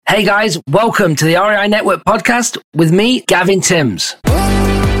Hey guys, welcome to the REI Network podcast with me, Gavin Timms.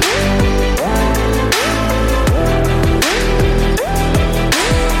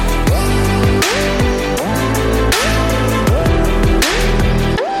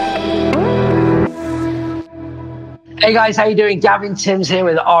 Hey guys, how you doing? Gavin Timms here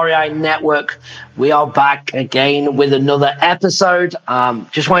with REI Network. We are back again with another episode.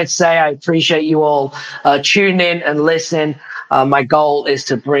 Just wanted to say I appreciate you all tuning in and listening. My goal is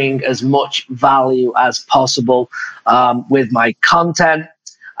to bring as much value as possible with my content.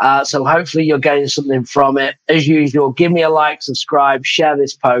 So hopefully you're getting something from it. As usual, give me a like, subscribe, share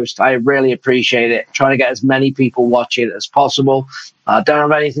this post. I really appreciate it. Trying to get as many people watching it as possible. Don't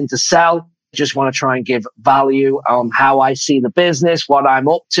have anything to sell. Just want to try and give value on how I see the business, what I'm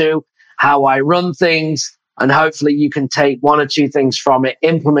up to, how I run things, and hopefully you can take one or two things from it,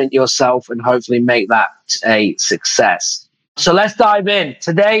 implement yourself, and hopefully make that a success. So let's dive in.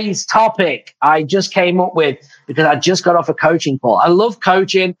 Today's topic I just came up with because I just got off a coaching call. I love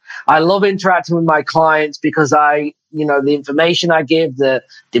coaching. I love interacting with my clients because the information I give, the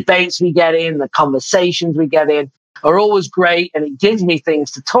debates we get in, the conversations we get in are always great, and it gives me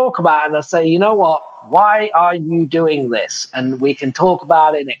things to talk about. And I say, you know what? Why are you doing this? And we can talk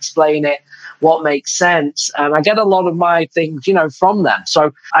about it and explain it, what makes sense. And I get a lot of my things, from them.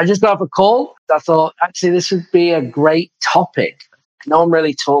 So I just got off a call. I thought, actually, this would be a great topic. No one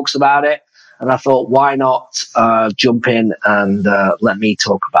really talks about it. And I thought, why not jump in and let me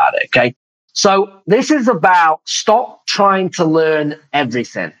talk about it? Okay. So this is about stop trying to learn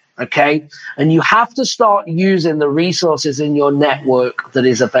everything. Okay. And you have to start using the resources in your network that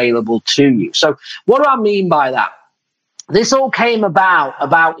is available to you. So what do I mean by that? This all came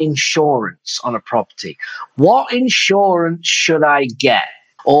about insurance on a property. What insurance should I get?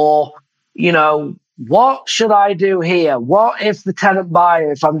 Or, what should I do here? What if the tenant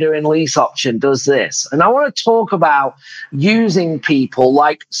buyer, if I'm doing lease option, does this? And I want to talk about using people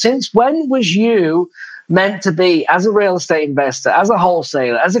like, since when was you meant to be, as a real estate investor, as a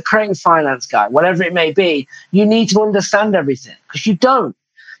wholesaler, as a creative finance guy, whatever it may be, you need to understand everything because you don't.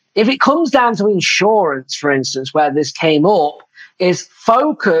 If it comes down to insurance, for instance, where this came up, is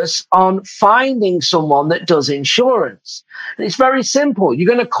focus on finding someone that does insurance. And it's very simple.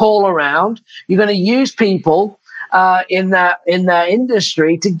 You're going to call around. You're going to use people in their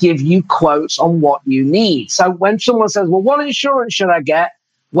industry to give you quotes on what you need. So when someone says, well, what insurance should I get?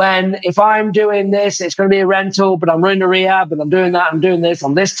 If I'm doing this, it's going to be a rental, but I'm running a rehab, and I'm doing that, I'm doing this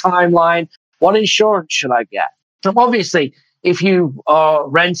on this timeline. What insurance should I get? So obviously, if you are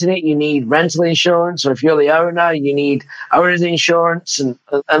renting it, you need rental insurance, or if you're the owner, you need owner's insurance, and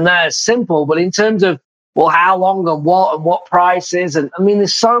they're simple. But in terms of, well, how long and what prices, and I mean,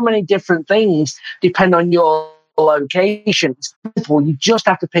 there's so many different things depending on your location. It's simple. You just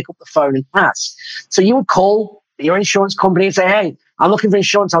have to pick up the phone and ask. So you would call your insurance company and say, hey, I'm looking for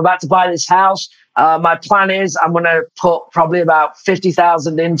insurance. I'm about to buy this house. My plan is I'm going to put probably about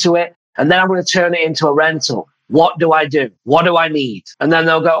 $50,000 into it, and then I'm going to turn it into a rental. What do I do? What do I need? And then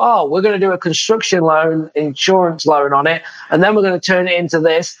they'll go, oh, we're going to do a construction loan, insurance loan on it, and then we're going to turn it into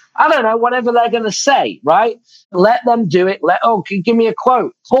this. I don't know, whatever they're going to say, right? Let them do it. Give me a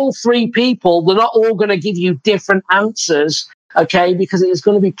quote. Call 3 people. They're not all going to give you different answers. Okay, because it's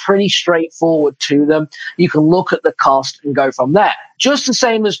going to be pretty straightforward to them. You can look at the cost and go from there. Just the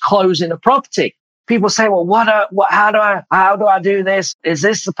same as closing a property. People say, well, how do I do this? Is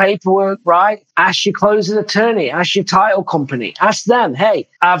this the paperwork, right? Ask your closing attorney, ask your title company, ask them, hey,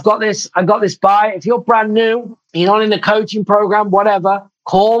 I got this buy. If you're brand new, you're not in the coaching program, whatever,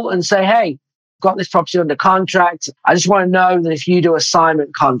 call and say, hey, got this property under contract. I just want to know that if you do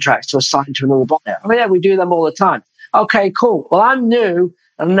assignment contracts to assign to another buyer. Oh yeah, we do them all the time. Okay, cool. Well, I'm new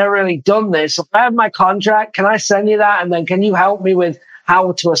and I've never really done this. So if I have my contract, can I send you that? And then can you help me with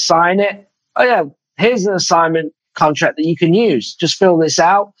how to assign it? Oh, yeah, here's an assignment contract that you can use. Just fill this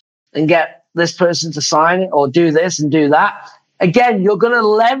out and get this person to sign it, or do this and do that. Again, you're going to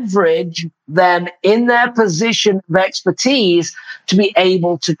leverage them in their position of expertise to be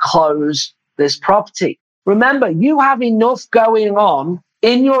able to close this property. Remember, you have enough going on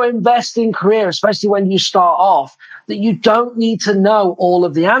in your investing career, especially when you start off, that you don't need to know all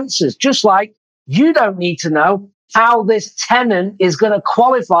of the answers. Just like you don't need to know how this tenant is going to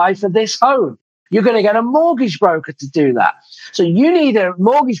qualify for this home. You're going to get a mortgage broker to do that. So you need a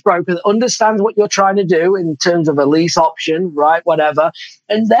mortgage broker that understands what you're trying to do in terms of a lease option, right? Whatever.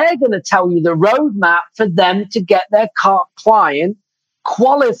 And they're going to tell you the roadmap for them to get their client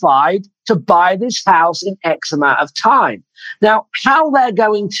qualified to buy this house in X amount of time. Now, how they're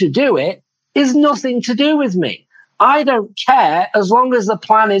going to do it is nothing to do with me. I don't care as long as the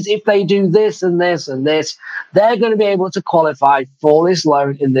plan is if they do this and this and this, they're going to be able to qualify for this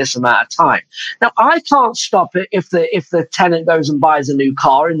loan in this amount of time. Now, I can't stop it if the tenant goes and buys a new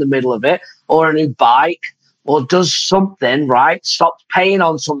car in the middle of it or a new bike or does something, right? Stops paying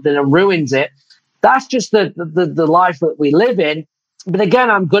on something and ruins it. That's just the life that we live in. But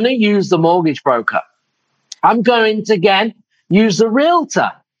again, I'm going to use the mortgage broker. I'm going to, again, use the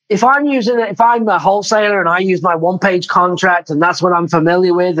realtor. If I'm a wholesaler and I use my one-page contract and that's what I'm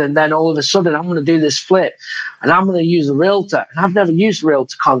familiar with, and then all of a sudden I'm going to do this flip and I'm going to use a realtor, and I've never used a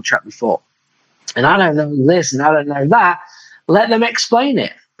realtor contract before, and I don't know this and I don't know that, let them explain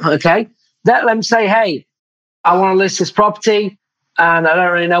it, okay? Let them say, hey, I want to list this property and I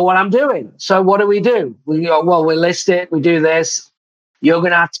don't really know what I'm doing. So what do? We go, well, we list it, we do this. You're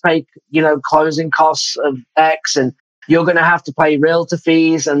going to have to pay, closing costs of X, and you're going to have to pay realtor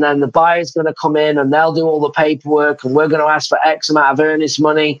fees, and then the buyer's going to come in and they'll do all the paperwork, and we're going to ask for X amount of earnest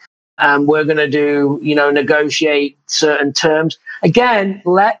money, and we're going to do, negotiate certain terms. Again,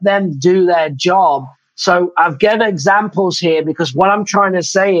 let them do their job. So I've given examples here because what I'm trying to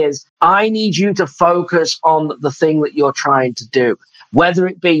say is I need you to focus on the thing that you're trying to do, whether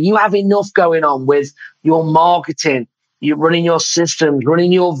it be you have enough going on with your marketing, you're running your systems,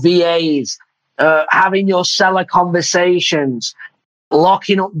 running your VAs, having your seller conversations,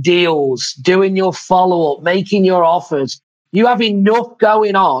 locking up deals, doing your follow-up, making your offers. You have enough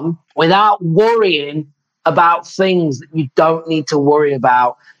going on without worrying about things that you don't need to worry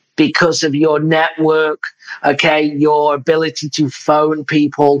about because of your network, okay, your ability to phone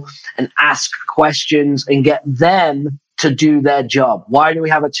people and ask questions and get them to do their job. Why do we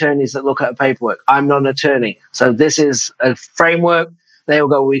have attorneys that look at paperwork? I'm not an attorney. So this is a framework. They will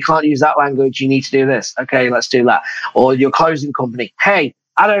go, we can't use that language. You need to do this. Okay, let's do that. Or your closing company. Hey,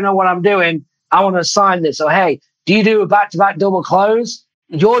 I don't know what I'm doing. I want to sign this. Or hey, do you do a back-to-back double close?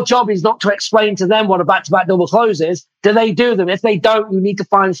 Your job is not to explain to them what a back-to-back double close is. Do they do them? If they don't, you need to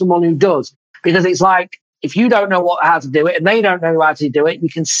find someone who does. Because it's like, if you don't know how to do it and they don't know how to do it, you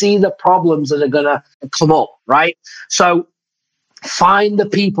can see the problems that are going to come up, right? So find the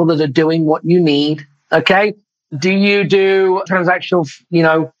people that are doing what you need, okay? Do you do transactional,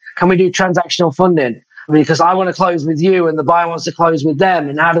 can we do transactional funding? Because I want to close with you and the buyer wants to close with them.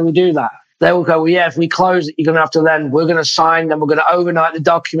 And how do we do that? They will go, well, yeah, if we close it, you're going to have to we're going to sign, then we're going to overnight the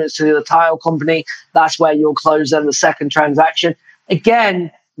documents to the title company. That's where you'll close then the second transaction.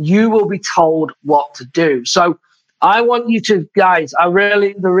 Again, you will be told what to do. So I want you to, guys,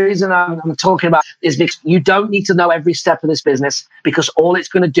 the reason I'm talking about is because you don't need to know every step of this business, because all it's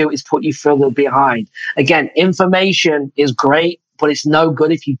going to do is put you further behind. Again, information is great, but it's no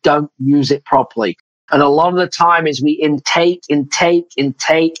good if you don't use it properly. And a lot of the time is we intake. And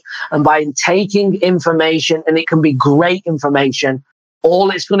by intaking information, and it can be great information,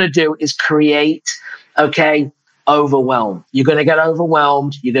 all it's going to do is create, overwhelm. You're going to get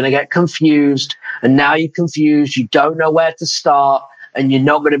overwhelmed. You're going to get confused. And now you're confused. You don't know where to start. And you're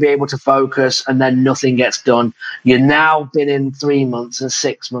not going to be able to focus, and then nothing gets done. You've now been in 3 months and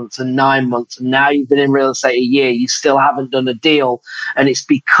 6 months and 9 months, and now you've been in real estate a year. You still haven't done a deal, and it's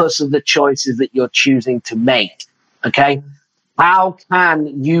because of the choices that you're choosing to make, okay? How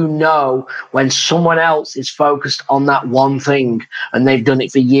can you know when someone else is focused on that one thing and they've done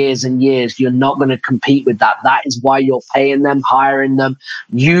it for years and years? You're not going to compete with that. That is why you're paying them, hiring them,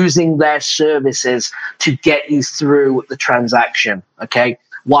 using their services to get you through the transaction, okay?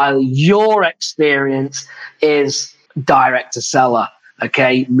 While your experience is direct to seller,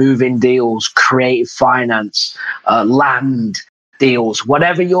 okay? Moving deals, creative finance, land deals,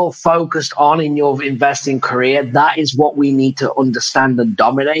 whatever you're focused on in your investing career, that is what we need to understand and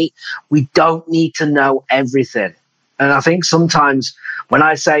dominate. We don't need to know everything. And I think sometimes when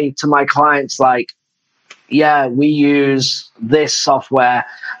I say to my clients, like, yeah, we use this software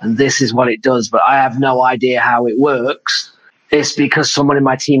and this is what it does, but I have no idea how it works, it's because someone in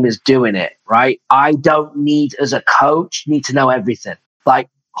my team is doing it, right? I don't need, as a coach, need to know everything. Like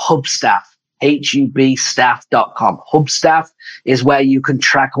Hubstaff. HUBstaff.com. Hubstaff is where you can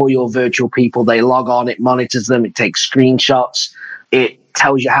track all your virtual people. They log on, it monitors them, it takes screenshots, it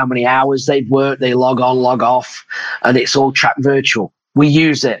tells you how many hours they've worked, they log on, log off, and it's all tracked virtual. We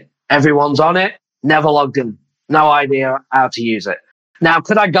use it. Everyone's on it, never logged in, no idea how to use it. Now,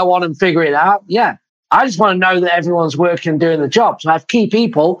 could I go on and figure it out? Yeah. I just want to know that everyone's working and doing the job. So I have key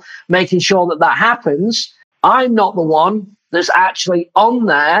people making sure that that happens. I'm not the one that's actually on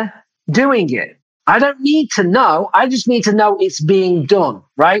there doing it. I don't need to know. I just need to know it's being done,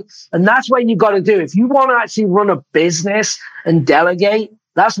 right? And that's what you've got to do. If you want to actually run a business and delegate,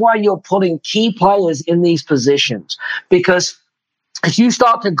 That's why you're putting key players in these positions, because as you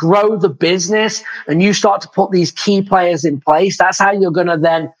start to grow the business and you start to put these key players in place, that's how you're going to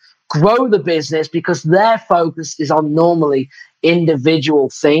then grow the business, because their focus is on normally individual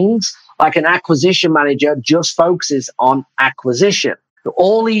things. Like an acquisition manager just focuses on acquisition.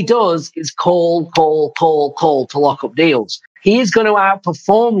 All he does is call to lock up deals. He is going to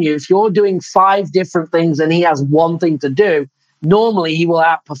outperform you. If you're doing 5 different things and he has one thing to do, normally he will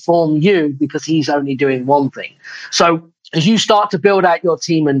outperform you because he's only doing one thing. So as you start to build out your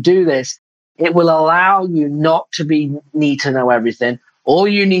team and do this, it will allow you not to need to know everything. All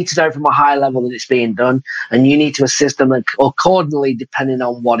you need to know from a high level that it's being done, and you need to assist them accordingly depending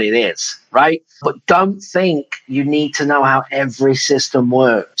on what it is, right? But don't think you need to know how every system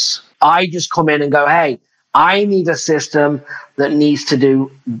works. I just come in and go, hey, I need a system that needs to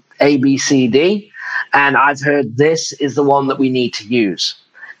do A, B, C, D, and I've heard this is the one that we need to use.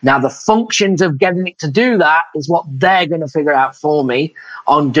 Now, the functions of getting it to do that is what they're going to figure out for me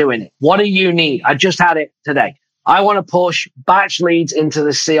on doing it. What do you need? I just had it today. I want to push batch leads into the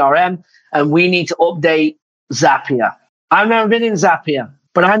CRM, and we need to update Zapier. I've never been in Zapier,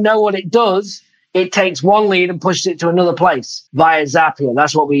 but I know what it does. It takes one lead and pushes it to another place via Zapier.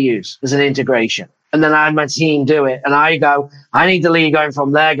 That's what we use as an integration. And then I have my team do it. And I go, I need the lead going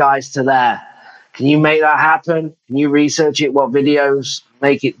from their guys to there. Can you make that happen? Can you research it? What videos?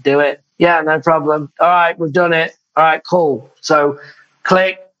 Make it do it? Yeah, no problem. All right, we've done it. All right, cool. So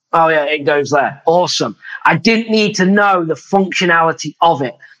click. Oh, yeah, it goes there. Awesome. I didn't need to know the functionality of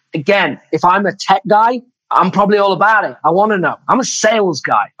it. Again, if I'm a tech guy, I'm probably all about it. I want to know. I'm a sales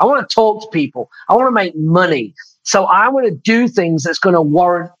guy. I want to talk to people. I want to make money. So I want to do things that's going to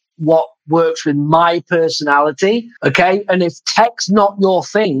warrant what works with my personality. Okay. And if tech's not your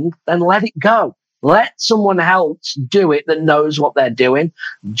thing, then let it go. Let someone else do it that knows what they're doing,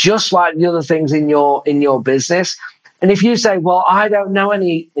 just like the other things in your business. And if you say, well, I don't know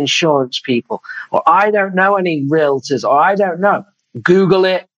any insurance people, or I don't know any realtors, or I don't know, Google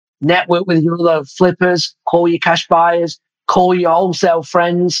it, network with your other flippers, call your cash buyers, call your wholesale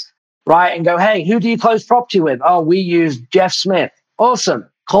friends, right? And go, hey, who do you close property with? Oh, we use Jeff Smith. Awesome.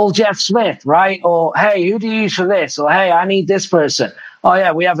 Call Jeff Smith, right? Or, hey, who do you use for this? Or, hey, I need this person. Oh,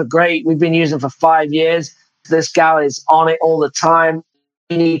 yeah, we've been using for 5 years. This gal is on it all the time.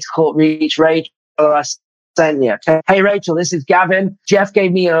 You need to reach Rachel. I sent you. Okay. Hey, Rachel, this is Gavin. Jeff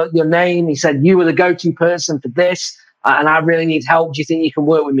gave me your name. He said you were the go-to person for this, and I really need help. Do you think you can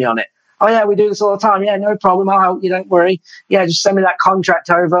work with me on it? Oh, yeah, we do this all the time. Yeah, no problem. I'll help you. Don't worry. Yeah, just send me that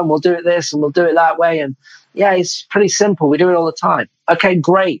contract over, and we'll do it this, and we'll do it that way. And yeah, it's pretty simple. We do it all the time. Okay,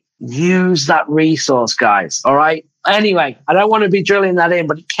 great. Use that resource, guys. All right. Anyway, I don't want to be drilling that in,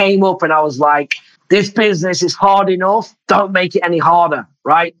 but it came up and I was like, this business is hard enough. Don't make it any harder,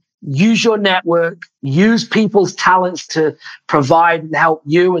 right? Use your network, use people's talents to provide and help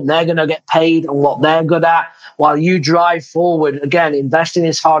you, and they're going to get paid on what they're good at while you drive forward. Again, investing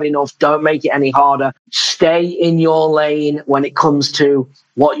is hard enough. Don't make it any harder. Stay in your lane when it comes to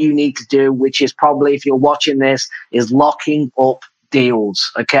what you need to do, which is probably, if you're watching this, is locking up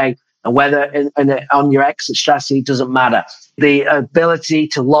deals, okay? And whether on your exit strategy doesn't matter. The ability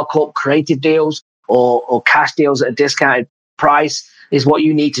to lock up creative deals or cash deals at a discounted price is what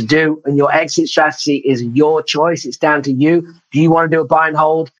you need to do. And your exit strategy is your choice. It's down to you. Do you want to do a buy and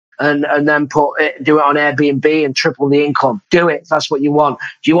hold and then do it on Airbnb and triple the income? Do it if that's what you want.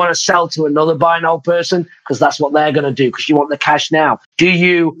 Do you want to sell to another buy and hold person? Because that's what they're going to do, because you want the cash now. Do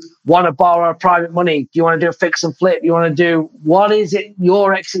you want to borrow private money? Do you want to do a fix and flip? You want to do, what is it,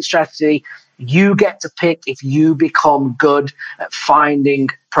 your exit strategy? You get to pick if you become good at finding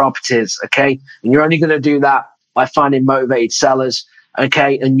properties, okay? And you're only going to do that by finding motivated sellers.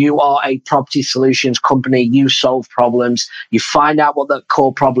 Okay, and you are a property solutions company. You solve problems. You find out what the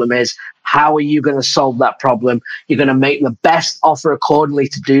core problem is. How are you going to solve that problem? You're going to make the best offer accordingly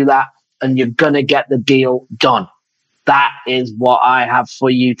to do that, and you're going to get the deal done. That is what I have for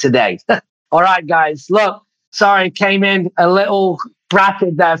you today. All right, guys. Look, sorry, it came in a little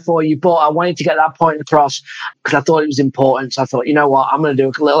rapid there for you, but I wanted to get that point across because I thought it was important. So I thought, you know what, I'm going to do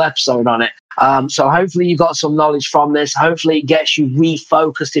a little episode on it. So hopefully you got some knowledge from this. Hopefully it gets you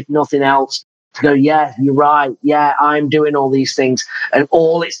refocused, if nothing else, to go, yeah, you're right. Yeah, I'm doing all these things. And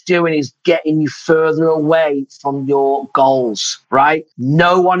all it's doing is getting you further away from your goals, right?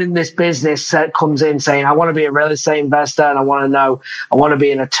 No one in this business comes in saying, I want to be a real estate investor, and I want to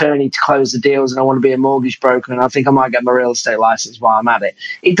be an attorney to close the deals, and I want to be a mortgage broker, and I think I might get my real estate license while I'm at it.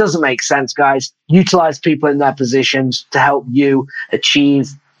 It doesn't make sense, guys. Utilize people in their positions to help you achieve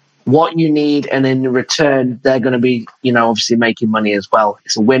what you need, and in return, they're going to be, obviously making money as well.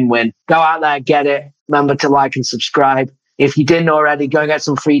 It's a win-win. Go out there, get it. Remember to like and subscribe. If you didn't already, go and get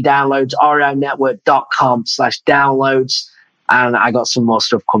some free downloads, reinetwork.com/downloads. And I got some more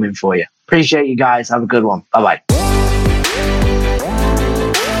stuff coming for you. Appreciate you guys. Have a good one. Bye-bye.